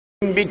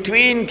In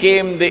between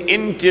came the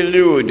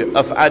interlude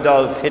of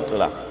Adolf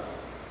Hitler,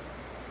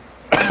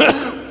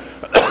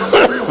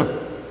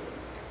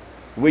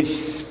 which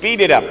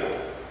speeded up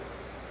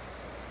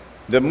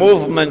the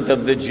movement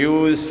of the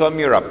Jews from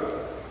Europe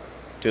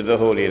to the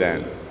Holy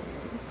Land.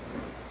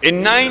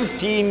 In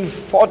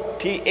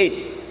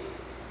 1948,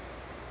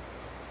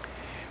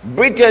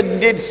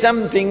 Britain did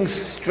something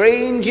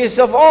strangest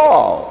of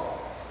all.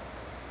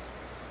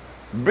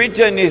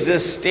 Britain is a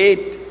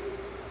state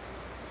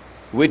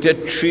with a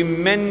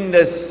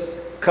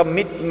tremendous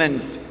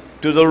commitment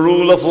to the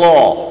rule of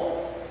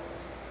law.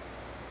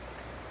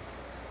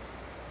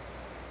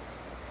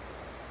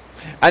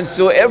 And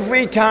so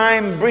every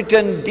time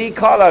Britain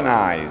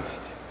decolonized,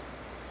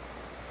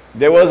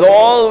 there was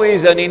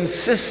always an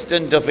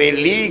insistence of a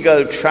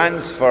legal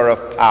transfer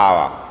of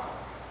power.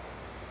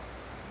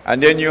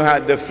 And then you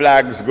had the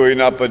flags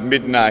going up at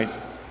midnight,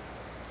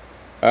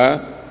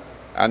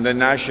 and the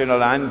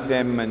national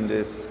anthem and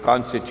this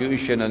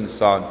constitution and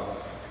so on.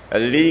 A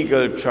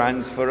legal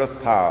transfer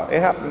of power. It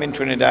happened in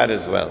Trinidad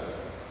as well.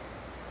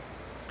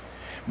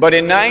 But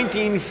in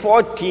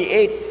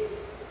 1948,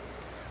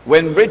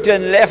 when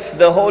Britain left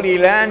the Holy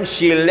Land,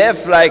 she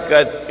left like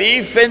a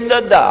thief in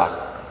the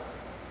dark.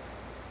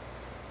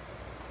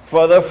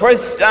 For the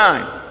first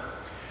time,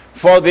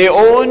 for the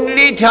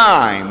only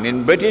time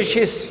in British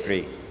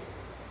history,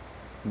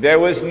 there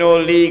was no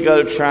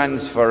legal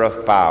transfer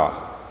of power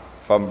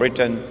from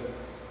Britain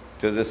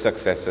to the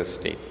successor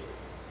state.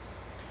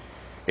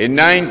 In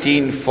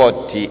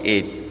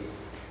 1948,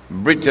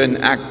 Britain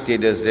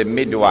acted as the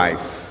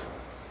midwife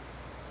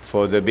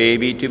for the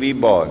baby to be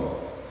born.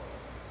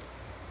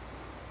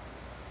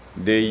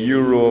 The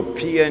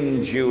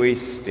European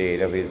Jewish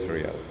state of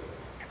Israel.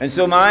 And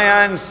so my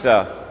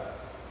answer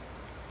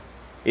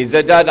is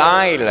that that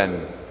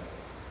island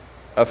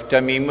of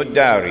Tamim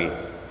ud-Dari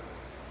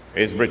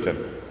is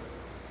Britain.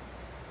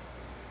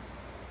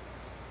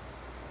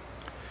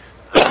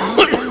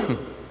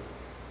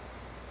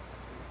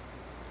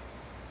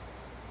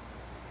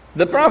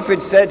 The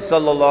Prophet said,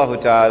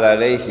 sallallahu ta'ala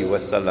alayhi wa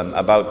sallam,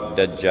 about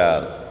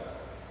Dajjal,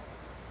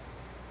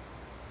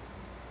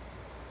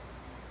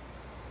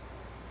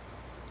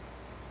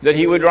 that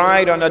he would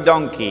ride on a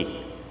donkey,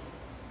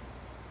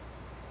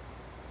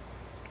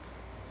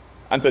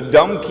 and the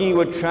donkey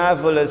would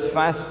travel as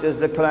fast as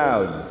the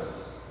clouds,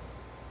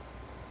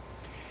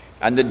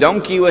 and the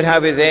donkey would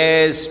have his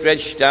ears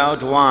stretched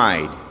out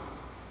wide.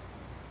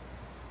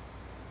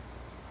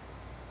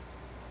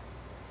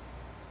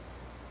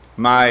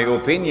 My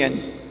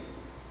opinion,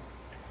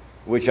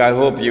 which I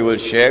hope you will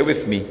share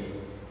with me,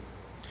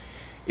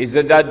 is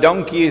that that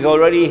donkey is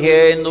already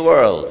here in the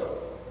world.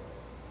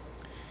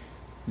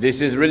 This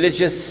is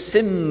religious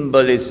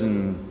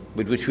symbolism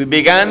with which we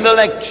began the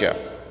lecture.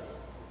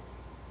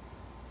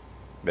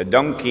 The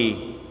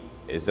donkey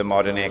is the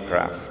modern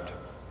aircraft.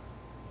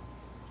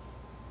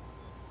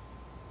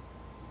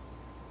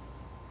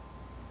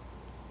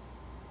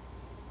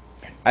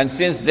 And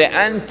since the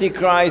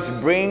Antichrist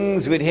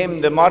brings with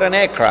him the modern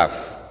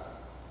aircraft,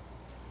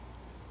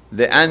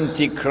 the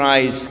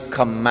Antichrist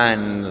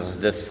commands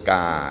the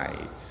skies.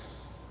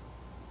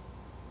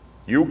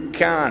 You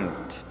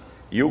cannot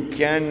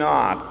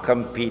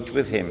compete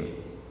with him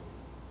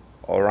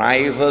or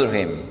rival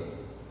him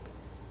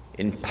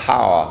in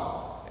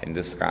power in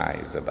the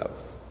skies above.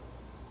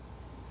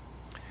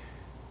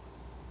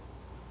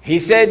 He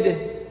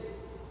said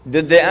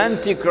that the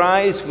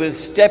Antichrist will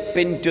step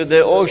into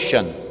the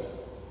ocean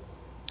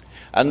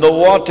and the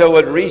water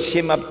would reach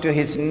him up to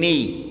his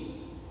knee.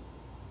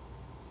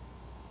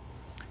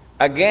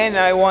 Again,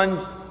 I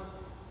want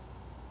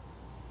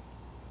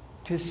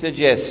to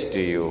suggest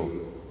to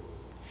you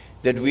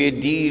that we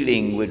are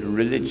dealing with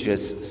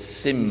religious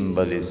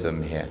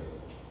symbolism here.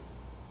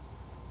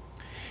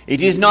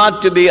 It is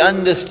not to be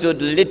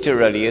understood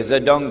literally as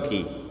a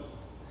donkey.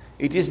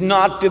 It is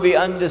not to be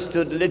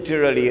understood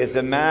literally as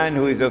a man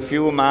who is a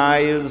few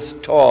miles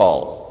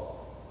tall.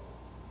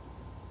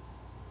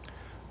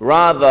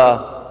 Rather,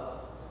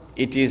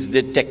 it is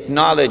the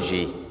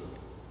technology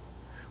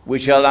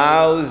which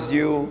allows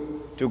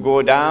you to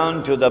go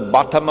down to the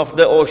bottom of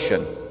the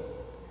ocean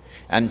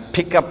and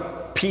pick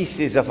up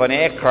pieces of an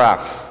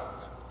aircraft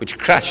which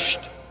crashed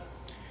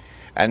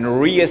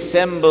and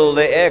reassemble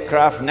the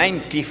aircraft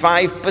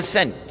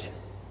 95%.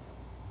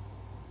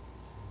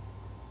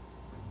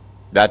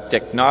 That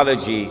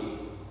technology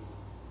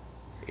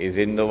is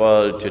in the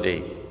world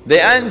today.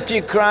 The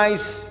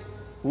Antichrist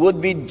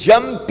would be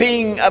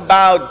jumping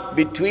about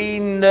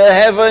between the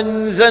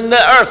heavens and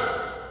the earth.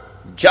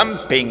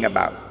 Jumping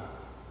about,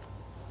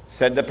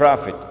 said the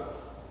Prophet,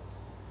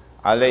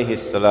 alayhi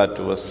salatu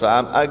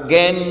wasalam.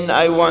 Again,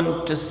 I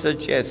want to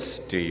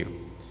suggest to you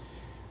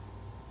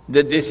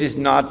that this is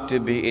not to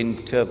be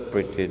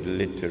interpreted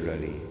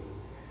literally,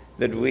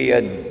 that we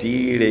are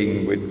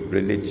dealing with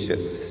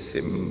religious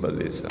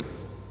symbolism.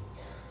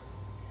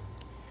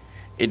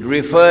 It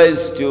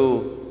refers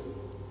to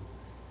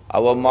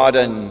our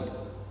modern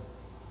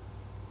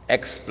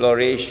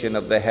exploration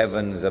of the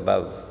heavens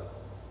above.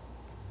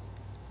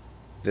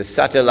 the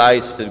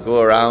satellites that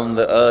go around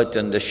the earth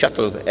and the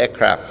shuttle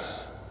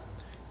aircrafts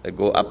that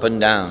go up and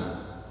down.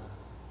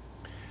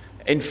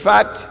 In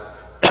fact,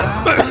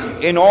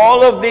 in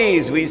all of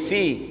these we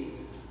see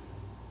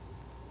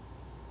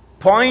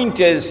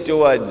pointers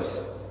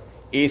towards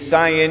a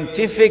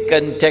scientific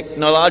and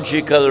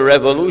technological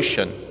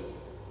revolution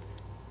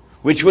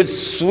which would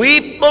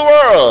sweep the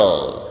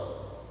world.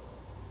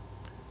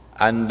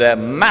 And the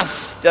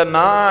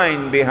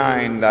mastermind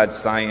behind that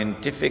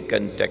scientific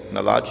and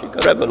technological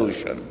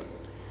revolution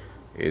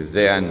is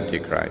the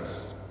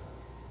Antichrist.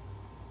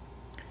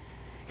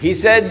 He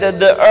said that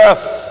the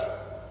earth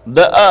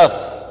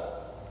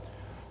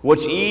would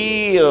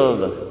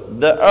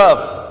yield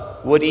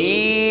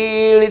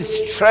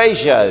its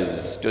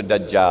treasures to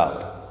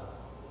Dajjal.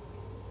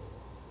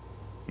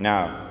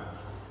 Now,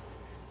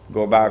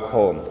 go back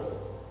home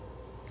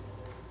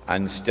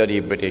and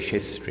study British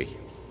history,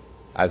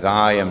 as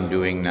I am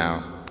doing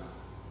now,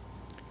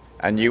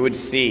 and you would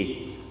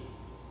see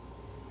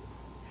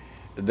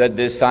that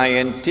the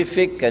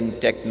scientific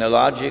and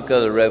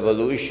technological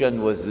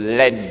revolution was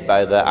led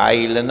by the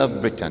island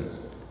of Britain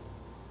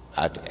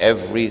at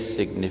every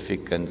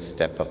significant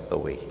step of the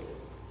way.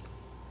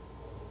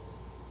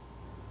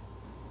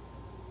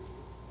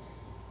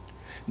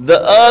 The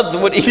earth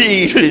would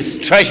yield its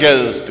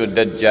treasures to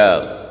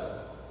Dajjal.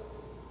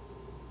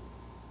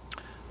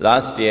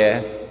 Last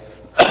year,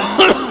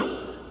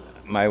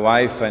 my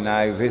wife and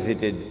I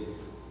visited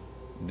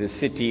the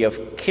city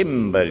of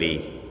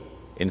Kimberley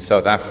in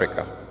South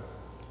Africa.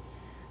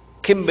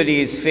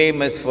 Kimberley is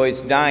famous for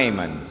its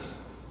diamonds,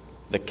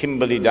 the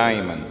Kimberley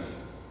diamonds.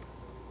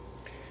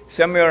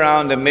 Somewhere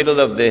around the middle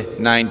of the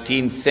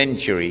 19th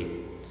century,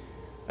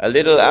 a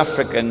little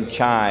African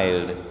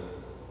child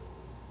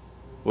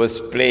was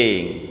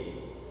playing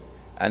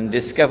and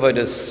discovered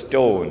a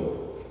stone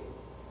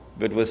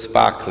that was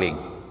sparkling.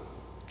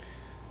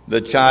 The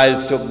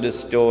child took the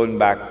stone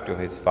back to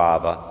his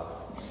father.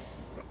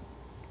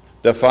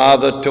 The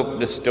father took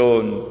the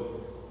stone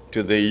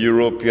to the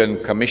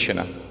European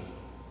Commissioner.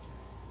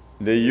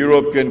 The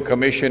European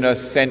Commissioner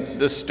sent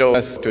the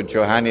stone to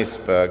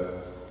Johannesburg.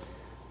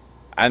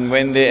 And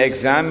when they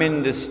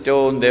examined the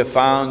stone, they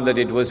found that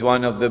it was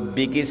one of the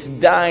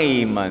biggest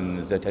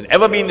diamonds that had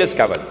ever been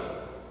discovered.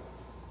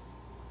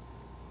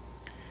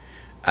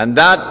 And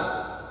that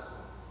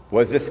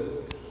was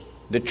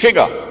the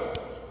trigger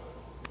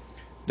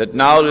that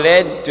now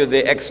led to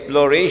the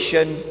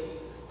exploration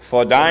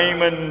for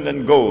diamond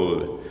and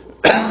gold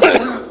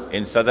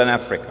in southern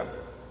Africa.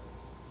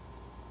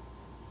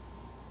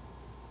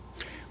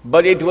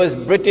 But it was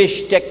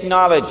British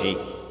technology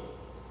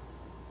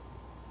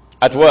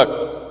at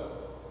work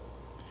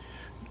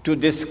to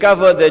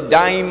discover the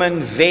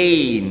diamond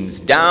veins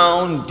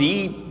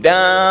deep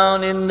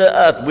down in the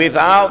earth.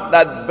 Without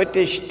that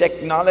British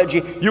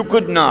technology, you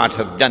could not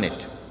have done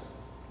it.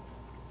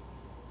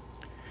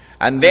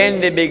 And then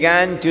they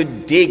began to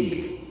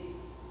dig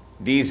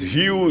these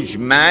huge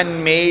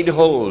man-made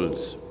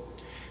holes.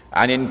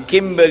 And in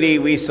Kimberley,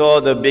 we saw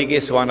the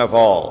biggest one of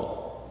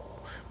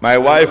all. My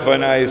wife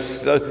and I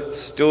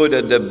stood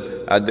at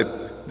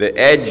the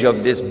edge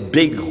of this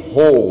big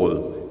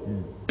hole.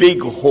 Big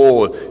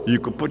hole. You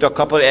could put a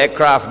couple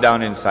aircraft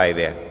down inside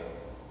there.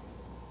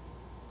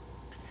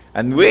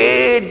 And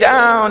way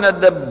down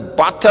at the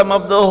bottom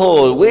of the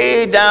hole,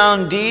 way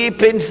down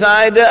deep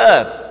inside the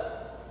earth,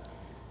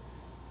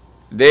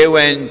 they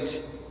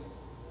went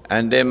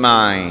and they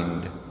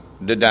mined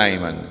the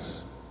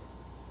diamonds.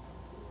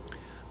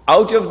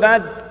 Out of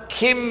that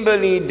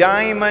Kimberley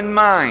diamond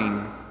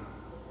mine,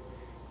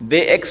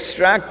 they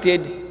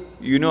extracted,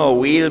 a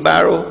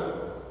wheelbarrow?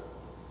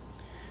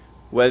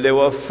 Well, there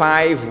were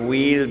 5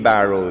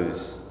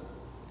 wheelbarrows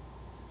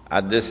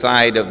at the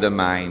side of the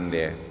mine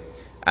there,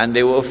 and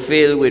they were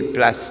filled with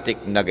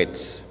plastic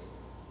nuggets.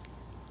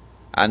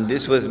 And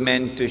this was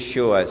meant to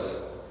show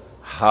us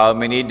how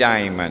many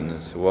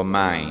diamonds were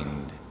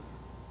mined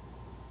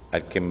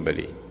at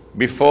Kimberley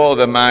before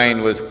the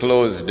mine was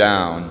closed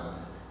down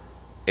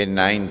in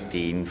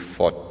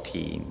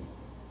 1914.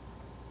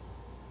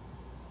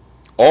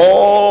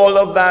 All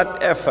of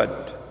that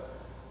effort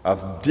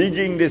of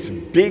digging this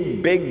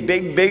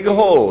big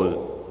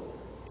hole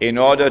in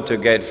order to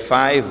get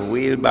 5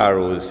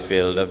 wheelbarrows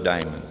filled of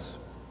diamonds.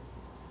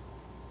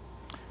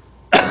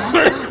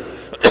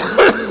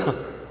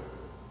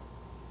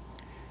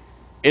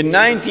 In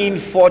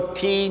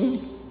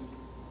 1914,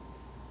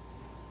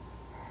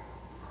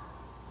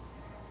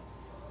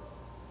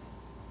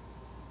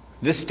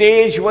 the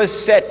stage was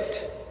set.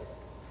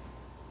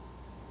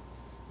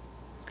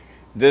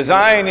 The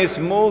Zionist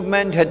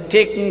movement had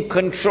taken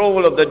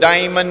control of the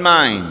diamond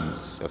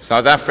mines of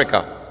South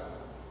Africa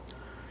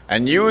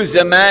and used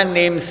a man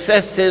named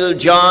Cecil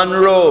John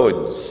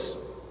Rhodes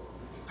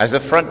as a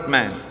front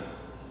man.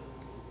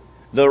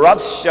 The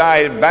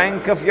Rothschild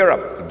Bank of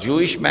Europe, a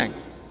Jewish bank,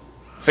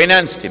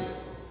 financed him.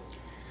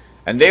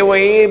 And they were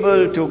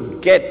able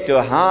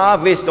to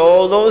harvest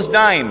all those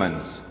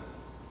diamonds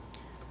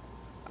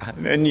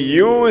and then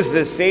use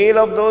the sale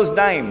of those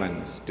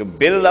diamonds to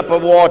build up a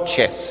war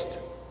chest